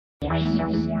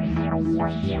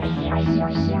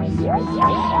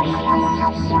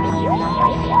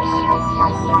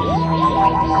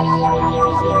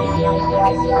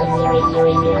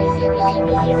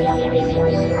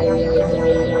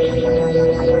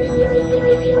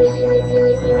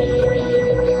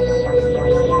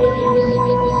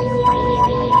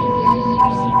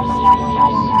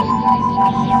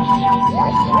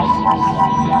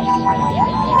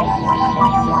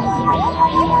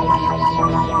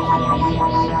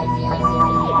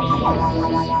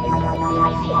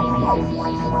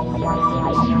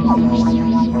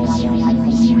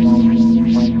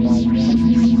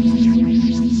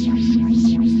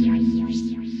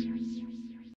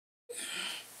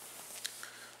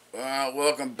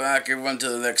Welcome back, everyone, to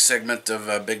the next segment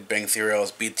of Big Bang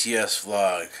Theory's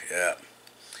BTSvlog. Yeah,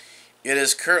 it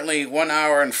is currently 1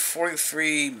 hour and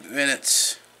 43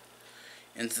 minutes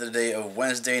into the day of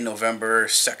Wednesday, November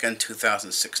 2nd,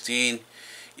 2016.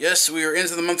 Yes, we are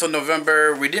into the month of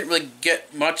November. We didn't really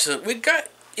get much. We got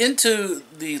into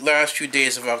the last few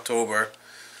days of October,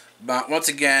 but once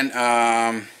again,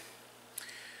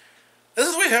 this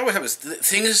is what happens.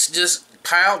 Things just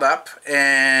piled up,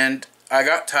 and I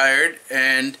got tired,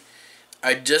 and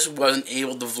I just wasn't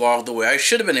able to vlog the way I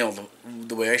should have been able to,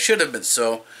 the way I should have been.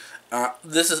 So,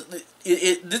 this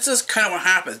is kind of what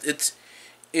happens.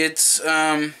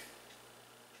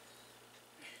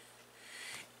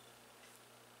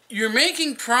 You're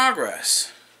making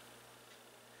progress,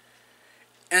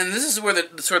 and this is where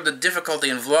the sort of the difficulty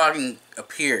in vlogging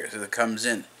appears, or it comes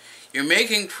in. You're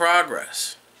making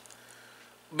progress.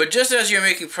 But just as you're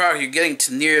making progress, you're getting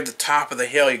to near the top of the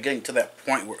hill, you're getting to that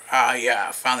point where, yeah,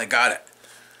 I finally got it.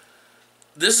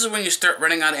 This is when you start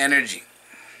running out of energy.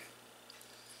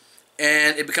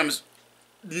 And it becomes,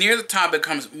 near the top, it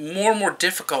becomes more and more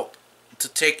difficult to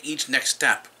take each next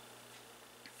step.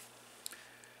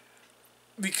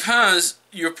 Because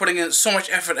you're putting in so much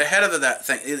effort ahead of that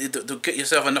thing, to get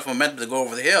yourself enough momentum to go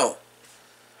over the hill.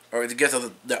 Or to get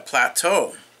to that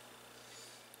plateau.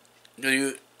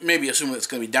 You maybe assume it's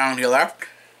going to be downhill after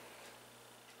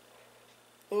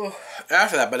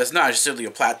that, but it's not. It's simply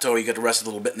a plateau. You get to rest a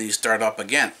little bit, and then you start up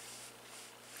again.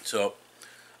 So,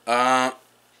 when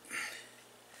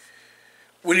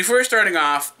you're first starting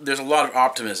off, there's a lot of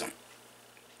optimism.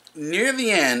 Near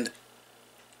the end,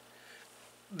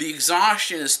 the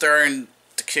exhaustion is starting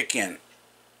to kick in.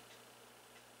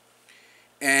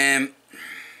 And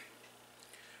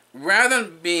rather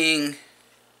than being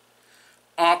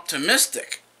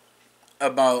optimistic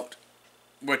about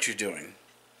what you're doing,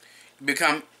 you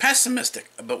become pessimistic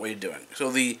about what you're doing.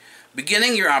 So the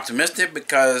beginning, you're optimistic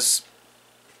because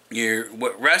you're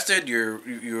rested,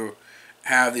 you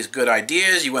have these good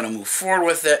ideas, you want to move forward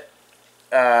with it.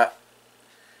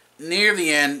 Near the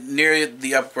end, near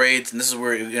the upgrades, and this is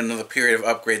where in another period of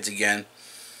upgrades again.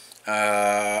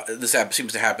 This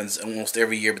seems to happen almost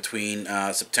every year between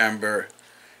September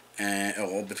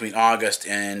and between August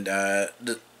and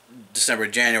December,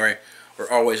 January. We're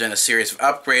always in a series of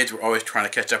upgrades. We're always trying to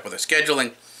catch up with our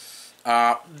scheduling.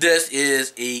 This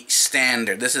is a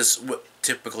standard. This is what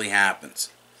typically happens.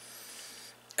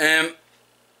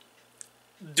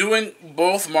 Doing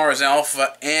both Mars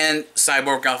Alpha and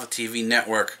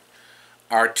CyborgAlphaTV-Network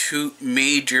are two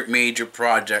major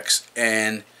projects,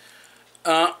 and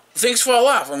things fall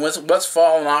off. And what's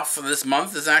fallen off for this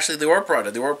month is actually the Ore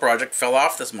Project. The Ore Project fell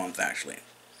off this month, actually.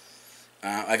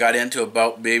 I got into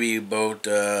about the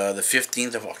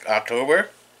 15th of October,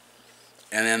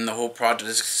 and then the whole project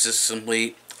is just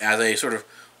simply, as I sort of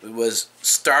was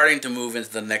starting to move into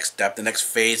the next step, the next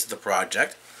phase of the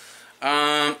project,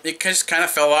 it just kind of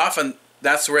fell off, and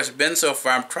that's where it's been so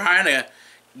far. I'm trying to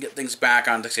get things back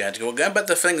on the schedule again, but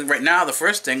the thing right now, the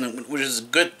first thing, which is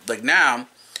good, like now,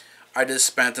 I just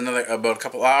spent about a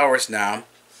couple hours now.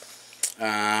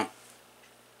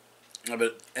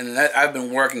 I've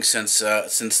been working since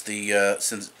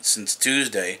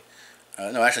Tuesday.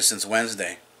 No, actually since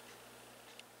Wednesday.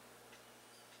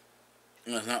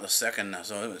 No, it's not the second now.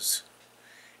 So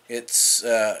it's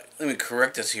let me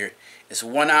correct this here. It's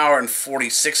 1 hour and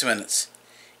 46 minutes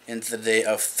into the day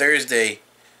of Thursday,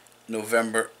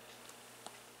 November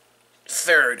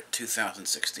 3rd,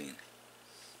 2016.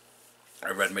 I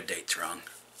read my dates wrong.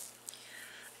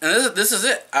 And this is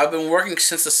it. I've been working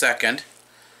since the 2nd.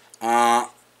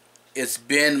 It's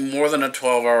been more than a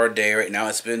 12-hour day right now.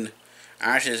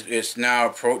 It's now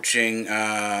approaching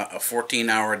a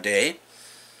 14-hour day.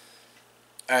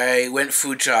 I went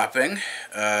food shopping.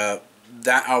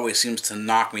 That always seems to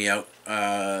knock me out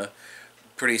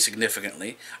pretty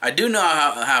significantly. I do know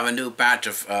how to have a new batch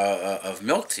of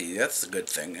milk tea. That's a good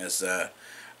thing.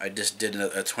 I just did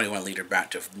a 21-liter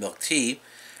batch of milk tea,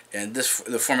 and the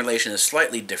formulation is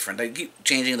slightly different. I keep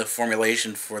changing the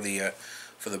formulation for the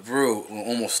brew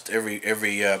almost every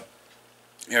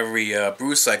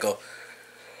brew cycle.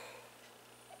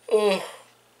 I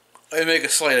make a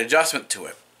slight adjustment to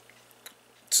it.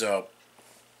 So,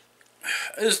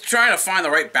 just trying to find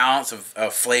the right balance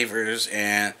of flavors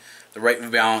and the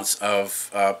right balance of.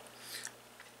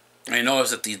 I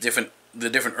noticed that the different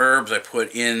herbs I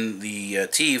put in the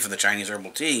tea for the Chinese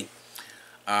herbal tea,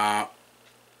 the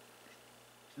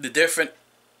different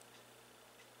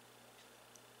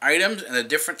items and the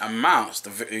different amounts,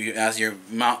 as your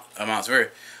amounts vary,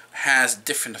 has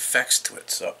different effects to it.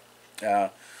 So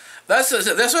that's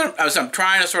what I'm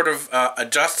trying to sort of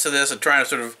adjust to this. I'm trying to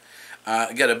sort of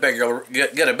get a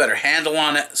better handle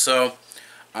on it. So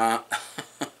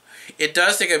it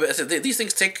does take a bit. These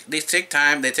things take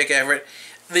time. They take effort.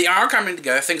 They are coming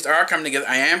together. Things are coming together.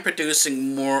 I am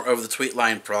producing more of the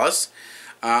Tweetline Plus.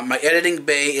 My editing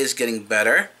bay is getting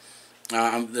better.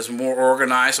 There's more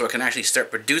organized, so I can actually start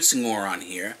producing more on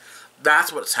here.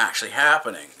 That's what's actually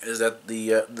happening. Is that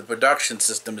the production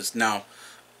system is now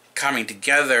coming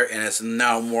together, and it's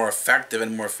now more effective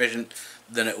and more efficient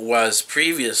than it was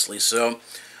previously. So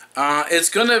it's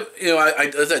gonna,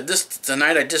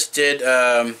 tonight I just did.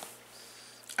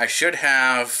 I should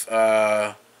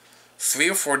have 3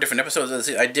 or 4 different episodes.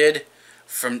 I did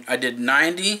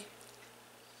 90.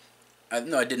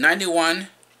 No, I did 91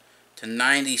 to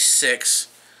 96.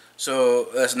 So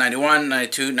that's 91,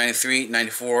 92, 93,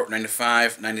 94,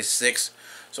 95, 96.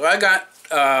 So I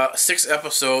got 6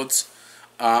 episodes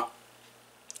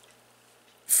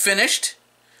finished.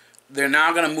 They're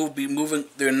now going to be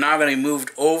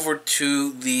moved over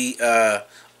to the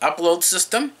upload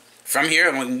system. From here,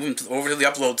 I'm going to move over to the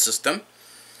upload system.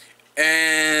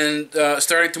 And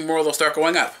starting tomorrow, they'll start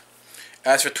going up.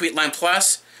 As for Tweetline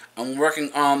Plus, I'm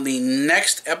working on the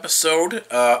next episode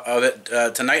of it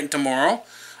tonight and tomorrow.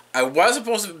 I was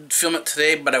supposed to film it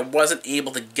today, but I wasn't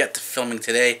able to get to filming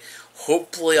today.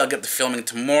 Hopefully, I'll get to filming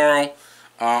tomorrow.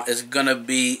 It's going to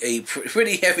be a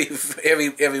pretty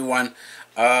heavy one.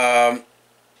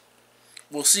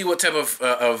 We'll see what type of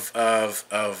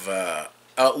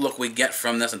outlook we get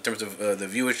from this in terms of the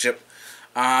viewership.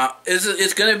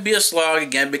 It's going to be a slog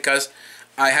again because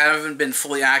I haven't been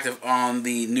fully active on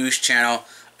the news channel.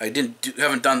 I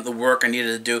haven't done the work I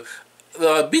needed to do.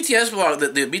 The BTSvlog,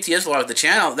 the BTSvlog, the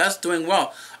channel, that's doing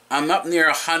well. I'm up near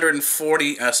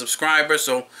 140 subscribers,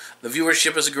 so the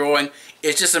viewership is growing.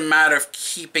 It's just a matter of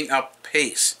keeping up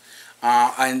pace.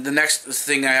 And the next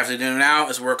thing I have to do now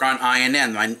is work on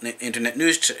INN, my Internet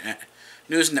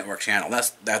News Network channel. I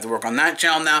have to work on that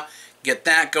channel now, get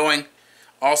that going.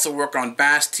 Also work on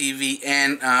BAS-TV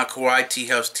and Kawaii Tea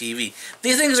House TV.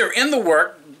 These things are in the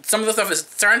work. Some of the stuff is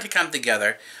starting to come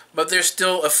together, but there's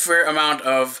still a fair amount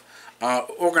of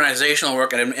organizational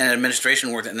work and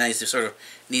administration work that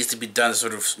needs to be done to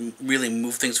sort of really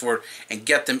move things forward and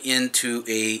get them into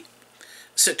a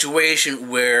situation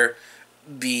where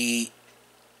the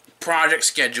project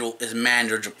schedule is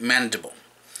manageable.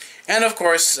 And of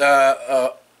course,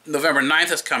 November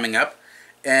 9th is coming up,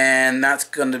 and that's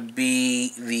going to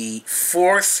be the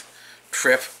 4th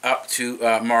trip up to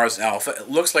Mars Alpha.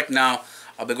 It looks like now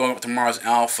I'll be going up to Mars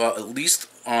Alpha at least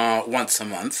once a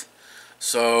month.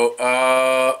 So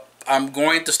I'm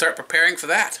going to start preparing for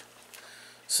that.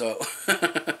 So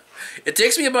it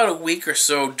takes me about a week or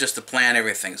so just to plan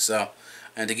everything,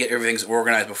 and to get everything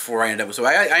organized before I end up. So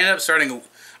I end up starting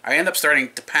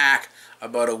to pack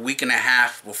about a week and a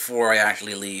half before I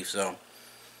actually leave. So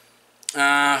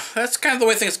that's kind of the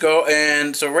way things go.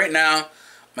 And so right now,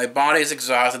 my body is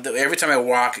exhausted. Every time I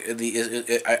walk,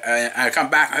 I come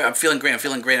back. I'm feeling great. I'm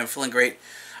feeling great.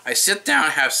 I sit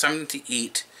down, have something to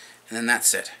eat, and then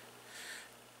that's it.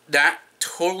 That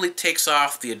totally takes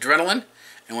off the adrenaline,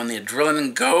 and when the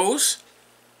adrenaline goes,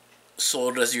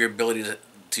 so does your ability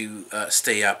to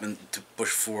stay up and to push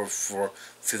forward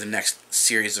through the next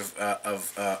series of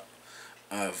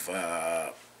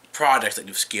projects that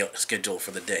you've scheduled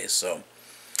for the day. So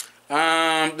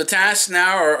the tasks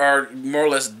now are more or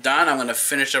less done. I'm going to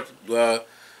finish up.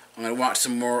 I'm going to watch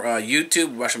some more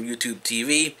YouTube. Watch some YouTube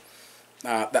TV.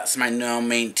 That's my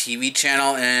main TV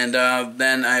channel, and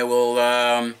then I will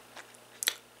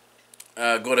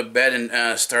go to bed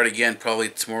and start again probably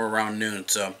tomorrow around noon.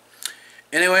 So,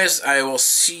 anyways, I will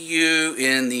see you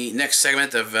in the next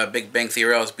segment of Big Bang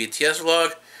Theorel's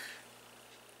BTSvlog.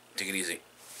 Take it easy.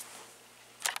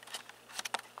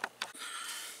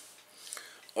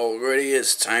 Already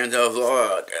it's time to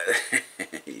vlog.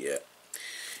 Yeah.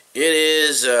 It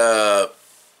is,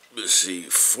 let's see,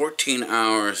 14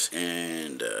 hours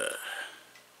and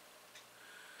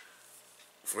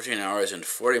 14 hours and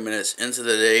 40 minutes into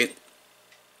the day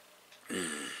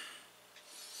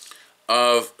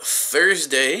of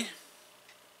Thursday,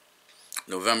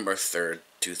 November 3rd,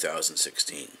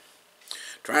 2016.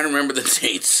 Trying to remember the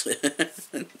dates,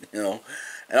 you know.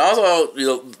 And also, you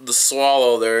know, the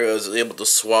swallow there, I was able to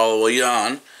swallow a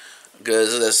yawn,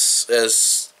 because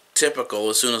as typical,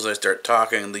 as soon as I start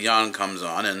talking, the yawn comes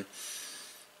on, and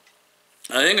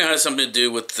I think it has something to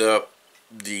do with the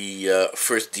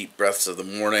first deep breaths of the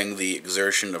morning, the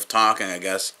exertion of talking, I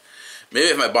guess. Maybe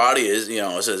if my body is, you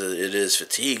know, says it is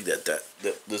fatigued, that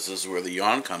this is where the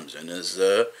yawn comes in.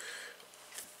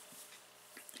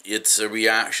 It's a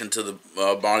reaction to the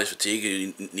body's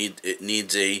fatigue. It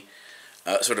needs a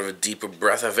sort of a deeper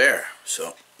breath of air.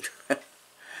 So I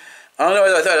don't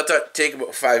know. I thought it'd take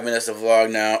about 5 minutes to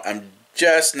vlog now. I'm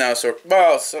just now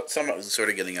somewhat sort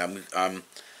of getting up. I'm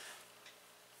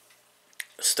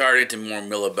starting to more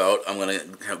mill about. I'm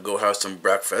gonna go have some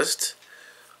breakfast.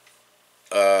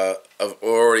 I've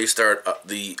already started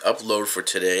the upload for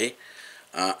today.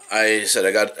 I said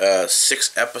I got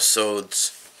 6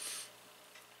 episodes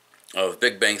of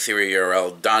Big Bang Theory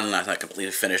URL done last night,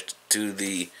 completely finished to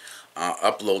the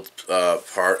upload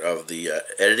part of the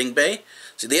editing bay.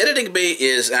 See, the editing bay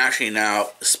is actually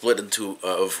now split into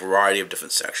a variety of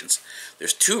different sections.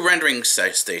 There's 2 rendering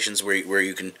stations where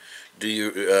you can do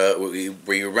your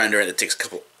where you render, and it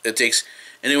takes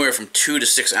anywhere from 2 to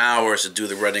 6 hours to do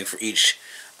the rendering for each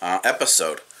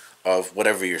episode of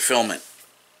whatever you're filming.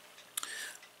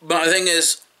 But the thing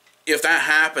is, if that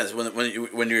happens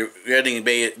when your editing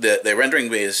bay, the rendering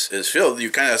bay is filled,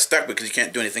 you're kind of stuck because you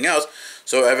can't do anything else.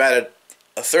 So I've added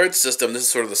a third system. This is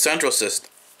sort of the central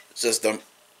system,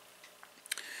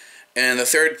 and the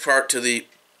third part to the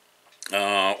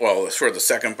well, sort of the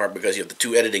second part, because you have the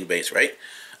 2 editing bays, right?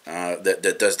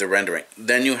 That does the rendering.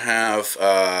 Then you have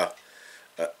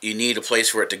you need a place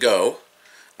for it to go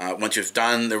once you've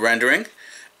done the rendering.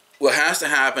 What has to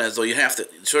happen is, though, you have to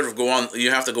sort of go on. You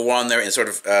have to go on there and sort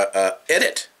of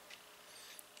edit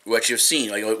what you've seen.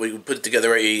 Like, we put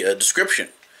together a description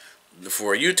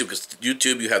for YouTube, because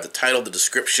YouTube, you have the title, the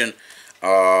description,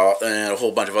 and a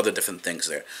whole bunch of other different things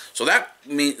there. So that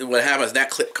means what happens, that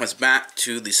clip comes back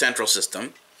to the central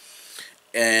system,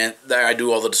 and there I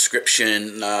do all the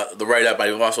description, the write-up. I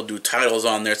also do titles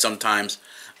on there sometimes,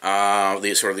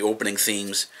 the sort of the opening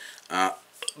themes.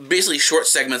 Basically, short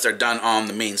segments are done on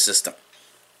the main system.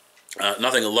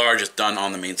 Nothing large is done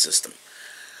on the main system.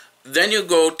 Then you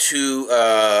go to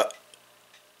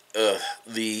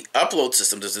the upload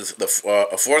system. This is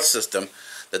a fourth system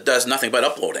that does nothing but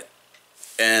uploading.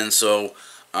 And so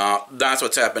that's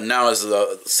what's happened now, is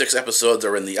the 6 episodes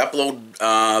are in the upload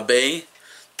bay,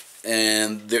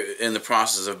 and they're in the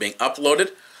process of being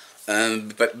uploaded.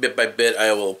 And bit by bit,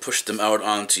 I will push them out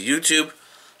onto YouTube.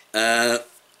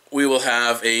 We will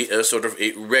have a sort of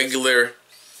a regular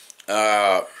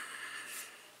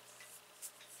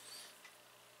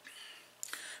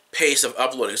pace of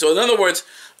uploading. So in other words,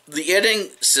 the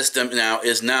editing system now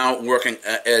is working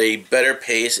at a better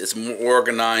pace. It's more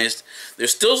organized.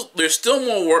 There's still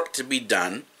more work to be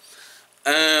done.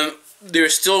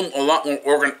 There's still a lot more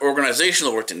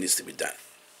organizational work that needs to be done.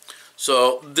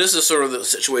 So this is sort of the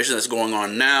situation that's going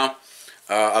on now.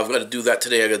 I've got to do that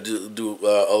today. I've got to do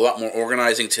a lot more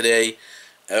organizing today.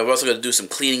 I've also got to do some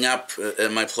cleaning up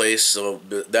in my place, so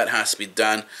that has to be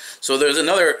done. So there's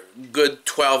another good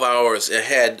 12 hours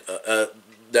ahead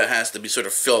that has to be sort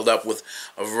of filled up with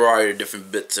a variety of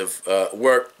different bits of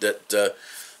work that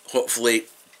hopefully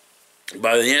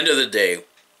by the end of the day,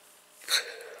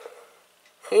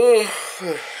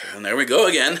 and there we go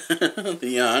again, the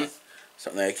yawn,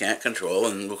 something I can't control.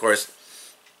 And of course,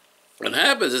 what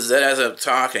happens is that as I'm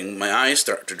talking, my eyes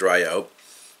start to dry out,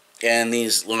 and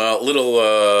these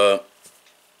little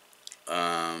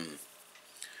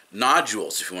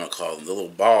nodules, if you want to call them, the little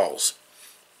balls,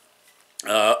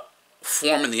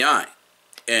 form in the eye,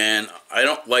 and I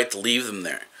don't like to leave them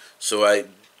there. So as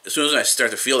soon as I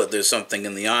start to feel that there's something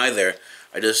in the eye there,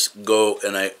 I just go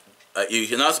and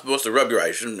you're not supposed to rub your eye.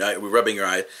 You shouldn't be rubbing your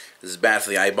eye. This is bad for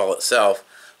the eyeball itself.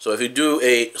 So if you do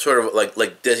a sort of like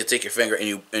this, you take your finger and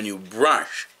you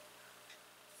brush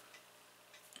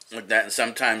like that. And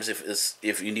sometimes if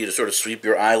you need to sort of sweep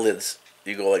your eyelids,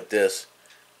 you go like this.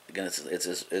 Again,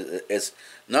 it's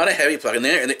not a heavy pluck. And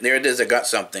there it is. I got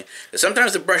something.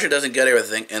 Sometimes the brushing doesn't get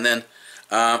everything, and then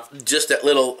just that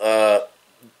little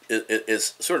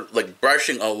is sort of like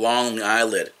brushing along the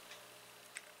eyelid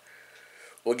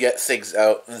will get things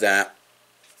out that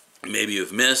maybe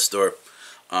you've missed or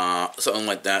something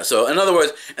like that. So in other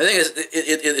words, the thing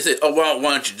is, oh well,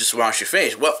 why don't you just wash your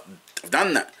face? Well, I've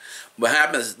done that, what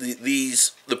happens,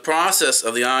 the process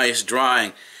of the eyes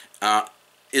drying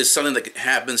is something that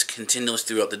happens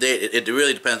continuously throughout the day. It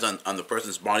really depends on the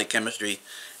person's body chemistry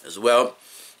as well.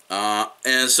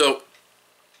 And so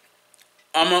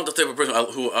I'm not the type of person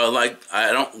who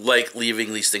I don't like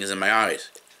leaving these things in my eyes.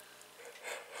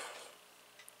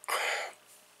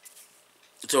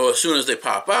 So as soon as they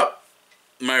pop up,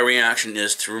 my reaction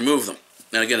is to remove them.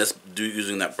 And again, it's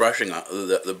using that brushing,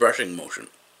 the brushing motion.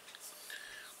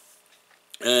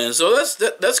 And so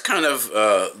that's kind of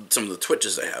some of the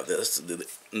twitches I have. This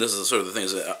is sort of the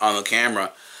things that on the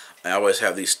camera, I always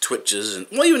have these twitches, and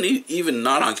well, even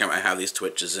not on camera, I have these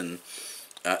twitches and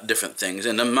different things.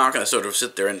 And I'm not going to sort of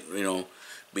sit there and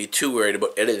be too worried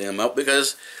about editing them out,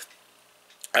 because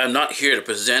I'm not here to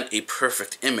present a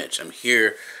perfect image. I'm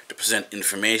here to present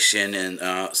information and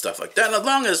stuff like that. And as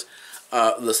long as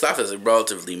the stuff is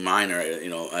relatively minor,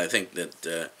 I think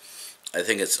that I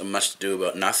think it's much to do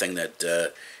about nothing. That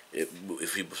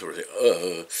if people sort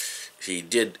of say,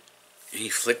 he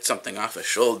flicked something off his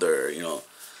shoulder,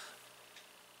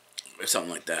 or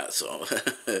something like that. So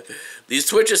these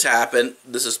twitches happen.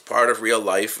 This is part of real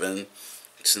life, and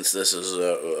since this is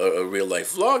a real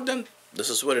life vlog, then this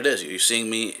is what it is. You're seeing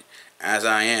me as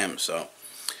I am. So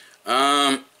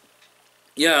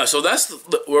yeah, so that's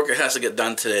the work that has to get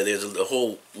done today. There's a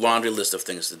whole laundry list of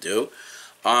things to do.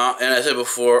 And as I said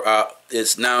before,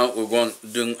 we're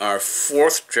doing our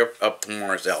 4th trip up to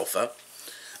Mars Alpha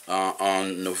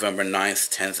on November 9th,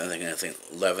 10th, I think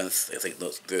 11th. I think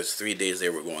there's 3 days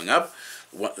there we're going up.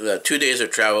 2 days of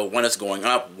travel. 1 is going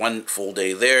up, 1 full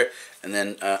day there, and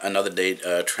then another day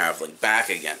traveling back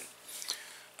again.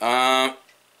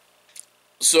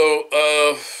 So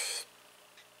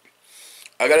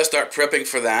I got to start prepping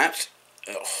for that.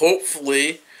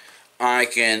 Hopefully, I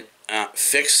can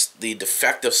fix the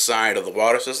defective side of the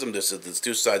water system. There's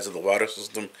 2 sides of the water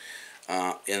system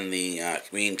in the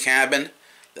main cabin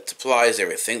that supplies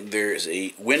everything. There's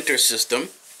a winter system.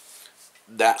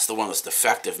 That's the one that's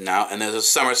defective now. And there's a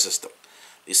summer system.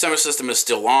 The summer system is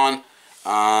still on.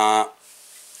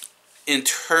 In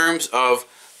terms of,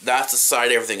 that's the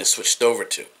side everything is switched over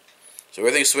to. So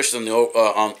everything's switched on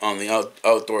the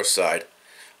outdoor side,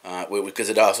 because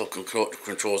it also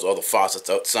controls all the faucets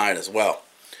outside as well.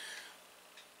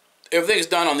 Everything's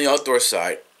done on the outdoor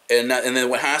side, and then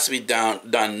what has to be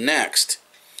done next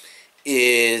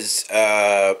is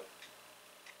I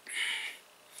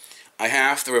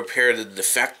have to repair the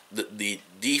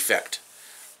defect,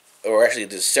 or actually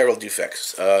there's several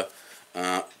defects at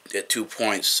 2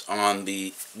 points on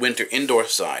the winter indoor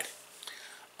side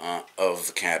of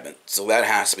the cabin. So that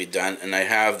has to be done, and I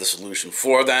have the solution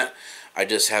for that. I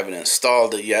just haven't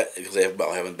installed it yet because I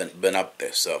haven't been up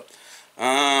there. So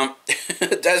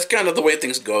that's kind of the way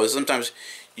things go. Sometimes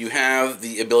you have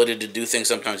the ability to do things,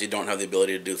 sometimes you don't have the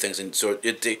ability to do things, and so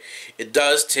it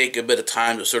does take a bit of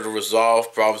time to sort of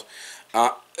resolve problems.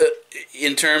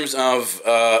 In terms of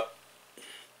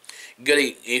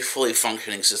getting a fully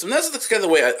functioning system, that's kind of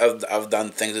the way I've done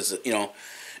things. Is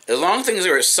as long as things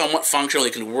are somewhat functional,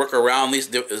 you can work around these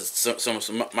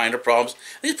some minor problems.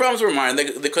 These problems were minor.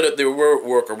 There were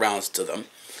workarounds to them.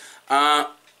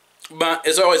 But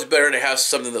it's always better to have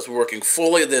something that's working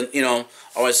fully than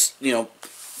always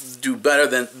do better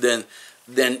than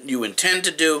you intend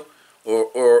to do,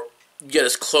 or get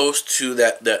as close to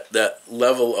that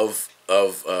level of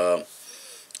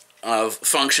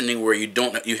functioning where you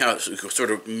have to sort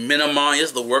of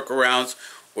minimize the workarounds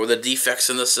or the defects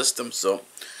in the system, so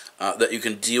that you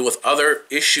can deal with other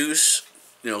issues.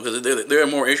 Because there are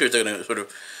more issues that are going to sort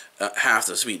of have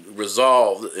to be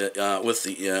resolved with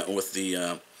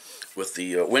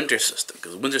the winter system,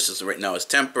 because the winter system right now is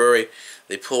temporary.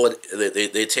 They pull it,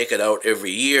 they take it out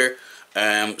every year,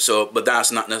 but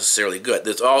that's not necessarily good.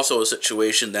 There's also a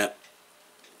situation that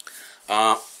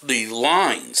the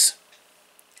lines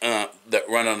that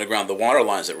run underground, the water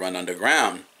lines that run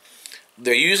underground,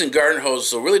 they're using garden hoses,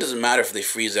 so it really doesn't matter if they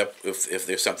freeze up, if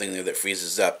there's something there that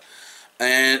freezes up.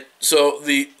 And so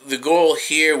the goal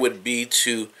here would be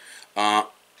to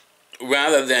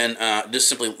rather than just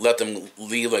simply let them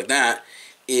leave like that,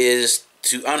 is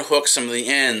to unhook some of the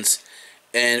ends.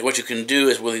 And what you can do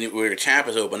is, where your tap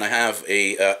is open, I have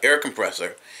a air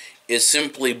compressor, is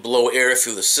simply blow air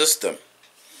through the system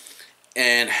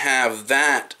and have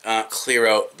that clear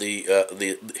out the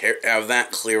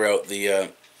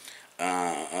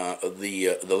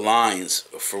lines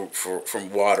from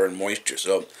water and moisture.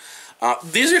 So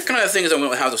these are kind of things I'm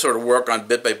going to have to sort of work on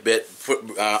bit by bit,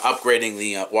 upgrading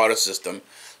the water system.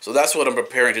 So that's what I'm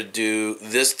preparing to do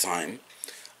this time.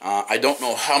 I don't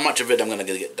know how much of it I'm going to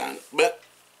get done, but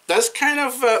that's kind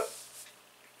of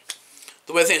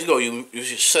the way things go. You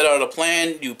set out a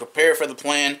plan, you prepare for the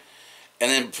plan, and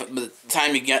then by the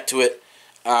time you get to it,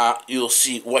 you'll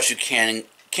see what you can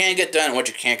get done and what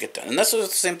you can't get done. And that's the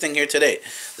same thing here today.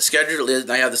 The schedule is,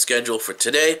 I have the schedule for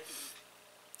today,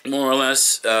 more or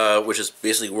less, which is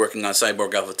basically working on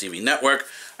CyborgAlphaTV-Network.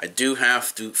 I do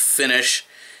have to finish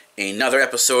another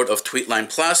episode of Tweetline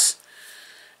Plus,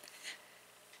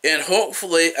 and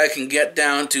hopefully I can get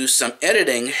down to some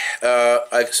editing,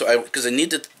 because I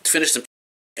need to finish some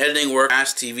editing work,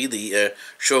 BAS-TV, the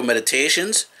show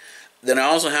Meditations. Then I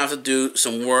also have to do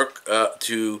some work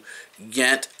to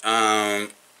get the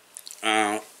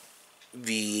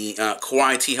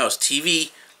Kawaii Tea House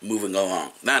TV moving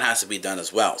along. That has to be done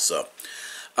as well. So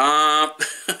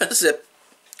that's a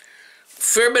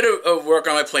fair bit of work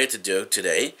on my plate to do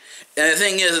today. And the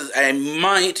thing is, I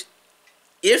might,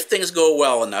 if things go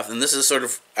well enough, and this is sort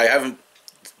of, I haven't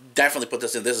definitely put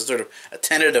this in, this is sort of a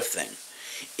tentative thing.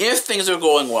 If things are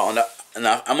going well enough,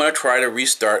 I'm going to try to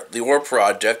restart the Orb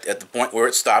project at the point where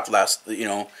it stopped last,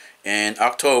 in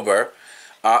October.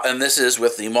 And this is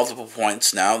with the multiple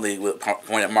points now, the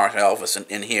point at Mark Elvis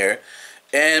in here.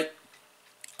 And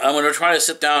I'm going to try to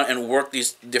sit down and work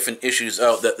these different issues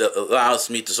out that allows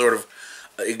me to sort of,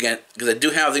 again, because I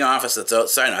do have the office that's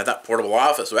outside, and I have that portable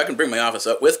office, so I can bring my office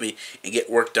out with me and get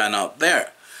work done out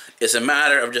there. It's a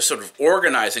matter of just sort of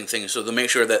organizing things so to make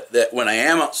sure that when I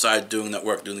am outside doing that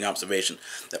work, doing the observation,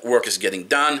 that work is getting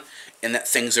done and that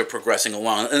things are progressing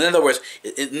along. In other words,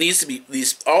 it needs to be,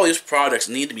 all these projects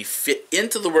need to be fit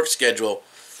into the work schedule,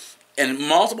 and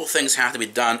multiple things have to be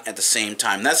done at the same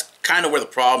time. That's kind of where the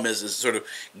problem is sort of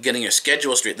getting your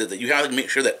schedule straight, that you have to make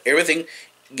sure that everything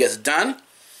gets done,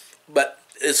 but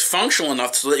is functional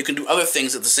enough so that you can do other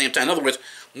things at the same time. In other words,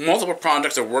 multiple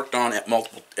projects are worked on at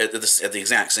the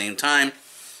exact same time,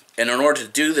 and in order to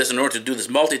do this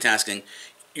multitasking,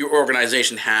 your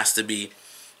organization has to be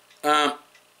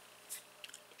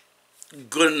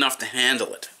good enough to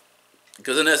handle it.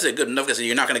 Because then that's it, good enough, because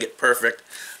you're not going to get perfect.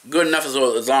 Good enough as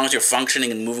long as you're functioning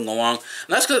and moving along. And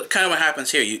that's kind of what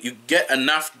happens here. You get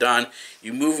enough done,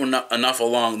 you move enough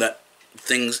along that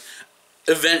things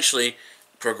eventually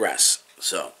progress.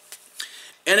 So,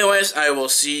 anyways, I will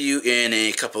see you in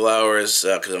a couple hours,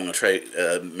 because I'm going to try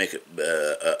make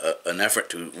an effort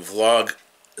to vlog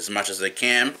as much as I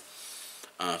can.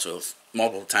 So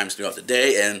multiple times throughout the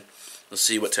day, and we'll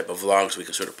see what type of vlogs we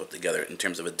can sort of put together in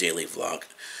terms of a daily vlog.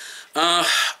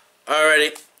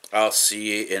 Alrighty, I'll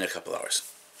see you in a couple hours.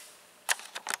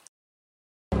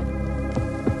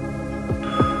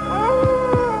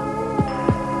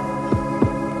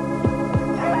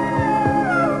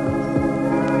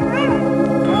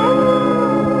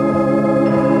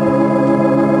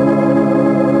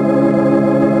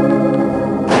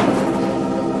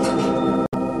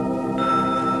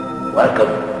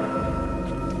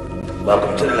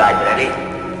 Welcome to the library,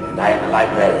 and I am the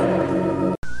librarian.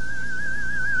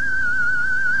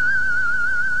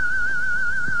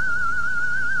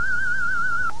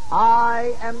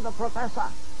 I am the professor.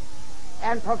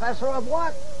 And professor of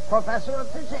what? Professor of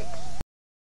physics.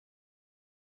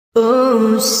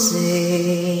 Oh,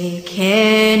 say,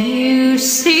 can you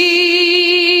see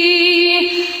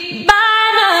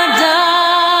by the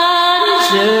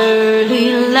dawn's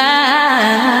early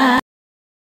light?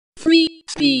 Free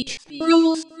speech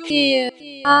rules here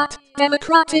at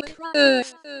Democratic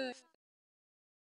Earth.